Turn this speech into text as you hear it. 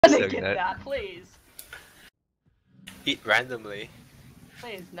gonna get that, please. Eat randomly.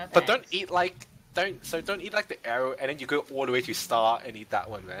 Please, no thanks. But don't eat like don't eat like the arrow and then you go all the way to star and eat that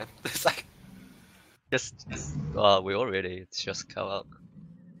one, man. It's like Just we already. It's just Kalak.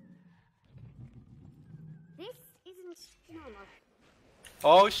 This isn't normal.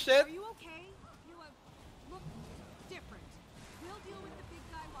 oh shit! Are you okay? You look different. We'll deal with the big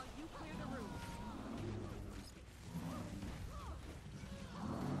guy while you clear the room.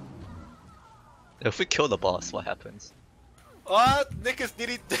 If we kill the boss, what happens? Oh, Nick is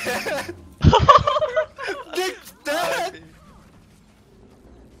nearly dead. Nick's dead.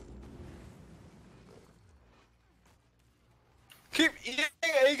 Keep eating,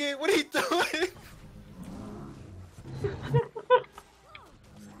 AG. What are you doing?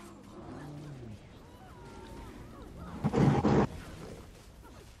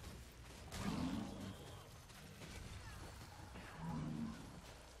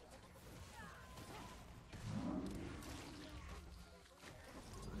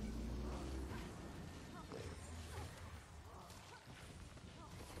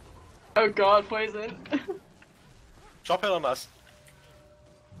 Oh god, poison. Drop it on us.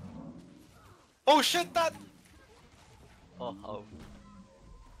 Oh shit, that! Oh,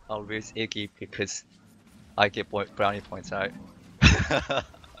 I'll lose Iggy because I get brownie points out.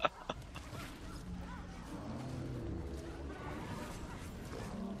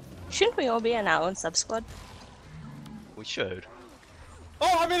 Shouldn't we all be in our own sub-squad? We should.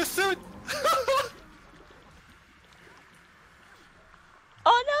 Oh, I'm in a suit!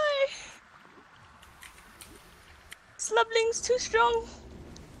 Oh no! Slubling's too strong.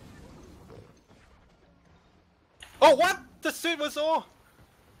 Oh, what? The suit was all...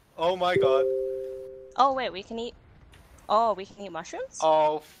 Oh my god. Oh wait, we can eat... Oh, we can eat mushrooms?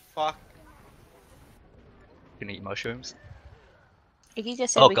 Oh, fuck. Can eat mushrooms. Iggy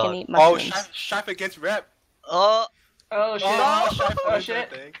just said Oh, we God. can eat Oh, mushrooms. Shaf against Rep. Oh! Oh shit. Oh, Shaf Oh wins, I shit.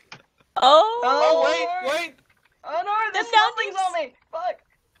 think. Oh! Oh, wait! Oh no, there's Them something's on me! Fuck!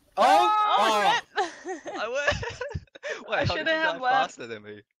 Oh! Oh, Rep! I went! Wait, I how did should've you have die left. faster than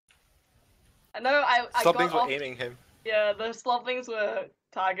me? No, I Something got were off... aiming him. Yeah, the slothings were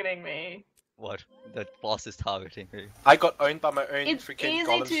targeting me. What? The boss is targeting me. I got owned by my own It's freaking easy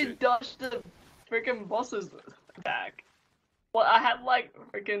golem to suit. dodge the freaking boss's attack. Well, I had like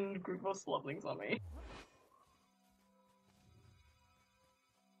freaking group of slothings on me.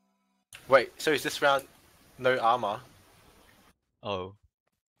 Wait, so is this round no armor? Oh.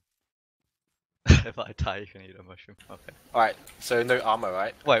 If I die, you can eat a mushroom. Okay. Alright, so no armor,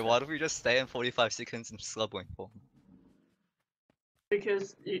 right? Wait, why don't we just stay in 45 seconds in slubbling form?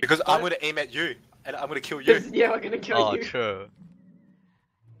 Because I'm gonna aim at you, and I'm gonna kill you. Yeah, we're gonna kill Oh, you. true.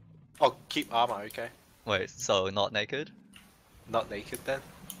 Oh, keep armor, okay. Wait, so not naked? Not naked then.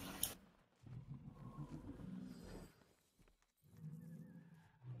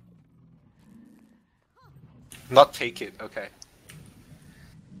 Not take it, okay.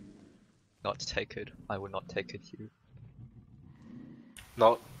 Not take it. I will not take it, you.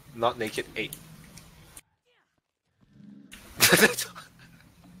 Not naked 8.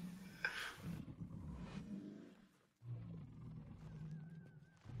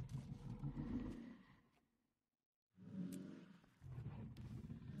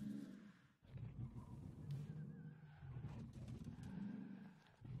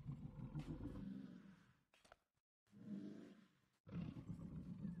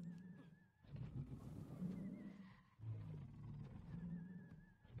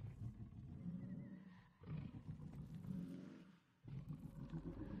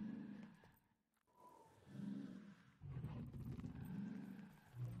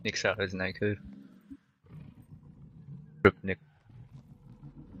 Nick's out is naked. Rip Nick.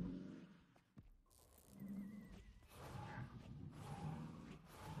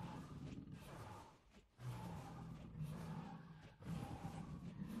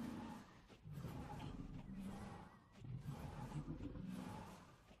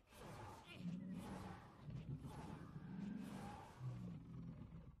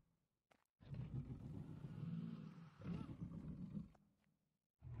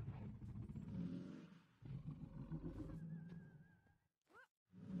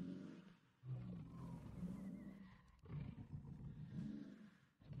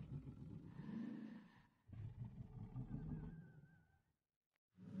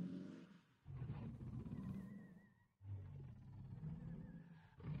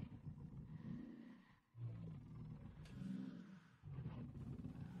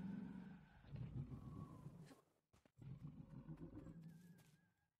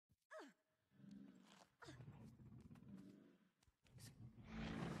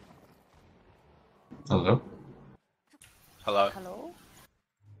 Hello? Hello. Hello?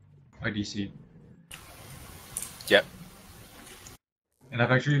 IDC. Yep. And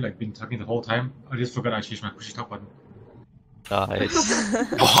I've actually like been talking the whole time. I just forgot I changed my pushy talk button. Nice.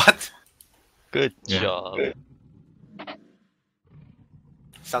 What? Good Yeah. job.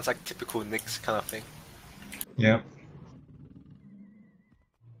 Sounds like typical Nick's kind of thing. Yeah.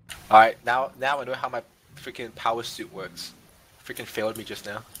 Alright, now I know how my freaking power suit works. Freaking failed me just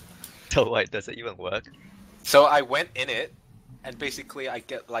now. So wait, does it even work? So I went in it, and basically I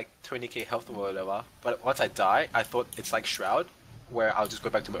get like 20k health or whatever, but once I die, I thought it's like Shroud, where I'll just go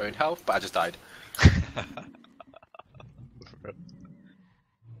back to my own health, but I just died.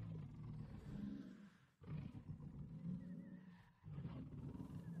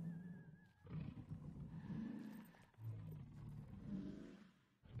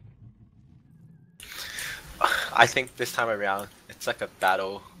 I think this time around, it's like a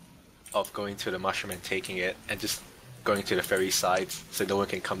battle of going to the mushroom and taking it, and just going to the ferry sides so no one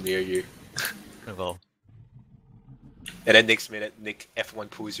can come near you. Well, And then next minute, Nick F1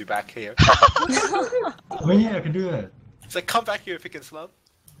 pulls you back here. Oh yeah, I can do that. It's like, come back here, freaking Sloth.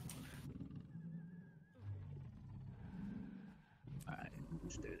 alright,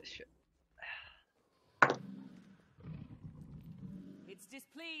 let's do this shit. It's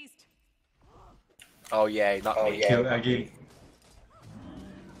displeased. Oh yay, not me. Kill Aggie.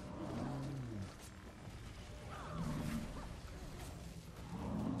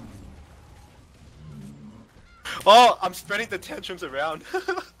 Oh, I'm spreading the tantrums around.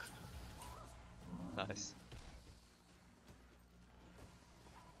 Nice.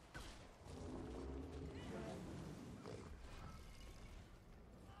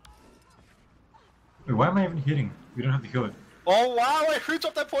 Wait, why am I even hitting? We don't have to kill it. Oh wow, who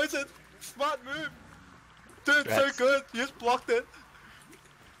dropped that poison? Smart move. Dude, so Congrats. good. You just blocked it.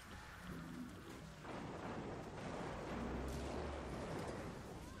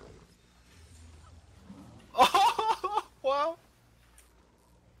 Oh, wow.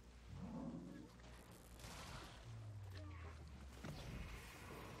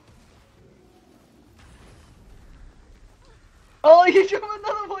 Oh, you drew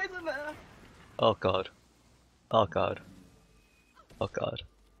another poison there. Oh god. Oh god. Oh god.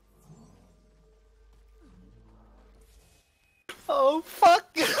 Oh, fuck.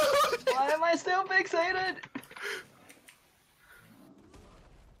 Why am I still fixated?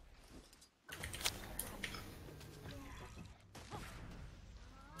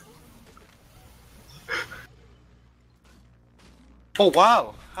 Oh,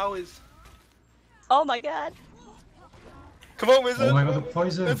 wow. How is... Oh my god. Come on, Wizard. Oh my god, the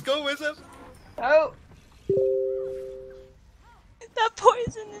poison! Let's go, Wizard. Oh. That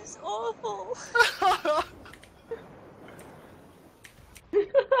poison is awful.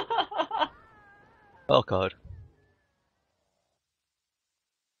 Oh god.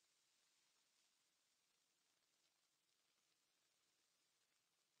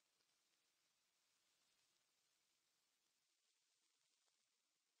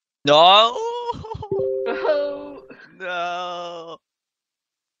 No! Oh. No!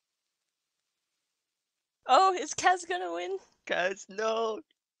 Oh, is Kaz gonna win? Guys, no!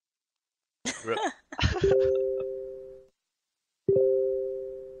 Rip.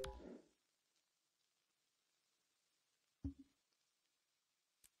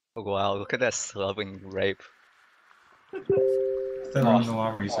 Oh, wow, look at that slubbing rape. Still on the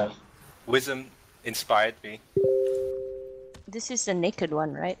alarm reset. Wisdom inspired me. This is the naked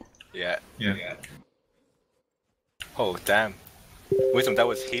one, right? Yeah. Yeah. Oh, damn. Wisdom, that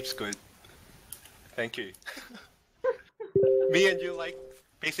was heaps good. Thank you. Me and you, like,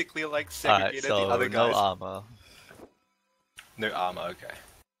 basically, like, Alright, segregated so the other no guys. armor. No armor, okay.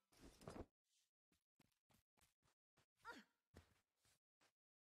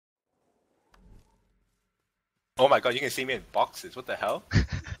 Oh my god, you can see me in boxes. What the hell?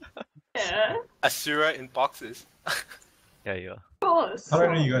 Yeah. Asura in boxes. Yeah, you are. Of course. How do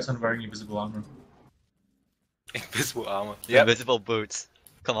I know you guys aren't wearing invisible armor? Invisible armor. Yeah. Invisible boots.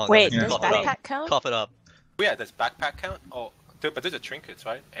 Come on, Wait, guys, Yeah. does cough it up. backpack count? Cough it up. Oh, yeah, there's backpack count. Oh, dude, but there's a trinkets,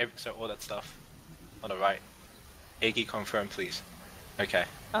 right? So all that stuff on the right. Iggy, confirm, please. Okay.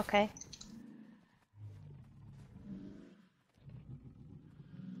 Okay.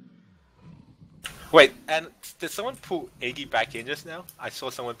 Wait, and did someone pull Iggy back in just now? I saw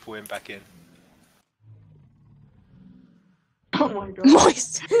someone pull him back in. Oh my god.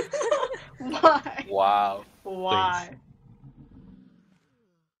 Moist. Why? Wow. Why?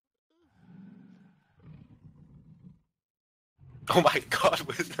 Oh my god,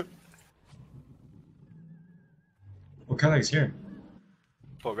 Wisdom. What kind of is here?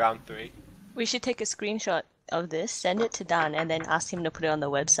 For round 3. We should take a screenshot of this, send it to Dan, and then ask him to put it on the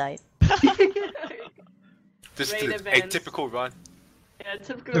website. This Raid is a events. typical run. Yeah,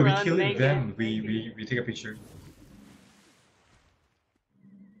 typical No, we run. kill it, make then it. we take a picture.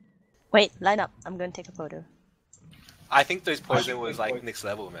 Wait, line up. I'm going to take a photo. I think those poison was like next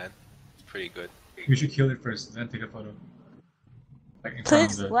level, man. It's pretty good. We should kill it first, then take a photo. Like in front of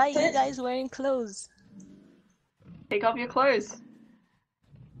Please, the. why are you guys wearing clothes? Take off your clothes.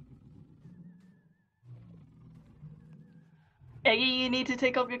 Eggy, you need to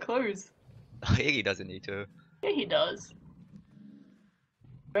take off your clothes. Iggy doesn't need to. Yeah, he does.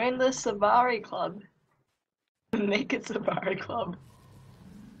 Join the Safari Club. Naked Safari Club.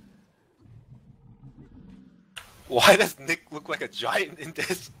 Why does Nick look like a giant in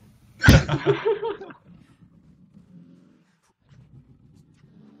this?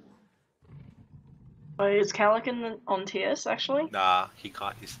 Wait, is Calican on TS actually? Nah, he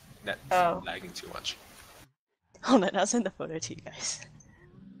can't. His net's Oh. lagging too much. Hold on, I'll send the photo to you guys.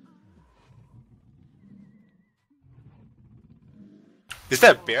 Is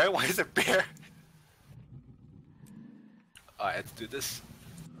that a bear? Why is it a bear? Alright, let's do this.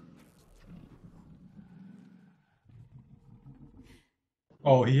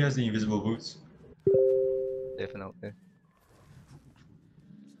 Oh, he has the invisible boots. Definitely.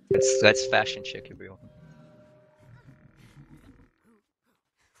 Let's fashion check everyone.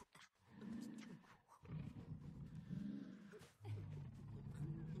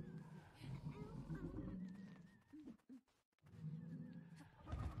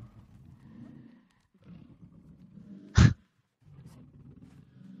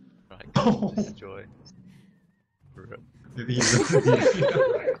 Right, Oh. destroy. Maybe he's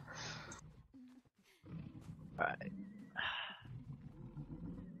Alright. Alright.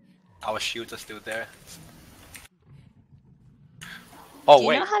 Our shields are still there. Oh Do you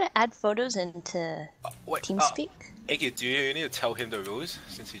wait, know how to add photos into wait. TeamSpeak? Iggy, do you need to tell him the rules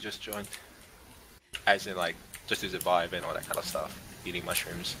since he just joined? As in, like, just to survive and all that kind of stuff. Eating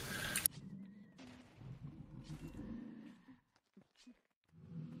mushrooms.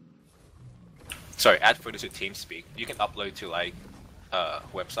 Sorry, add photos to TeamSpeak. You can upload to like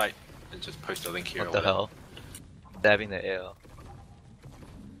website and just post a link here. What the hell? Dabbing the air.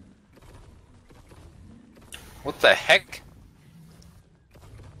 What the heck?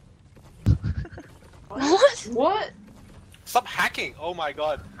 What? What? Stop hacking! Oh my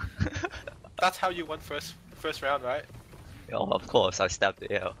god. That's how you won first round, right? Oh, of course, I stabbed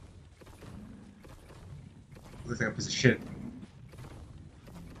the air. Looks like a piece of shit.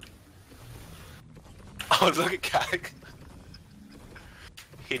 Oh, look at Kag.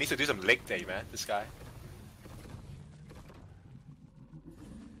 He needs to do some leg day, man, this guy.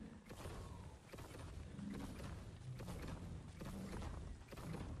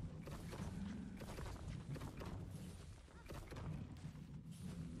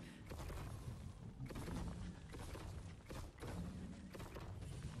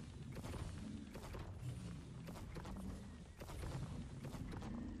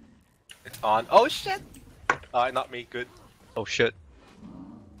 It's on. Oh shit! Not me, good. Oh shit.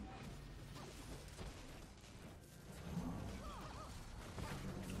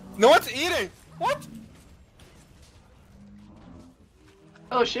 No one's eating! What?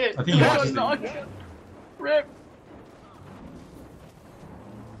 Oh shit. I think he watches no, it. Rip.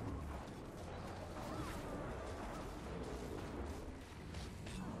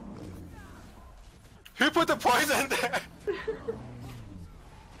 Who put the poison there?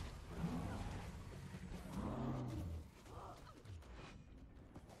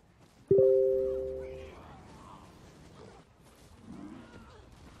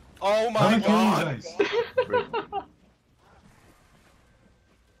 Oh How my did I kill you god! guys?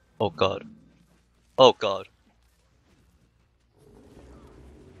 Oh god. Oh god.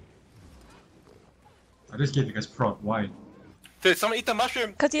 I just gave you guys prod. Why? Dude, someone eat the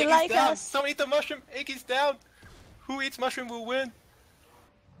mushroom! 'Cause you Iggy's like down. us. Someone eat the mushroom! Iggy's down! Who eats mushroom will win!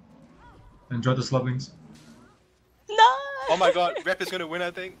 Enjoy the slubbings. No! Oh my god, Rep is gonna win, I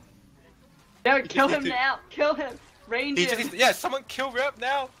think. No, kill just him need to- now. Kill him. Range He him. just needs to, yeah, someone kill Rep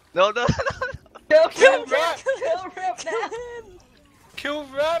now! No, no, no, Kill Kill him. Rep! Kill Rip now. Kill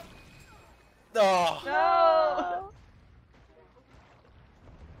Rep! Oh. No.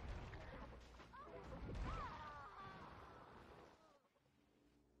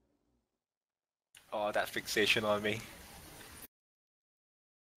 Oh, that fixation on me.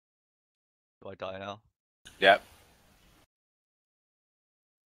 Do I die now? Yep.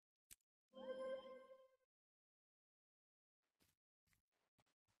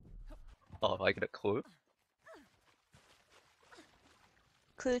 Oh, I get a clue?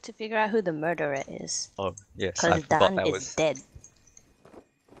 clue to figure out who the murderer is. Oh, yes, I Because forgot Dan that is was. dead.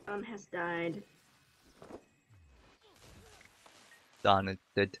 Dan has died. Dan is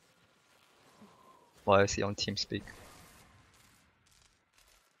dead. Why is he on TeamSpeak?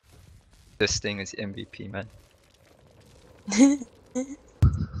 This thing is MVP, man.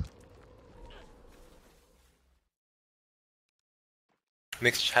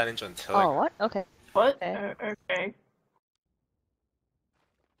 Next challenge on Telegram. Oh, what? Okay. What? Okay. Okay.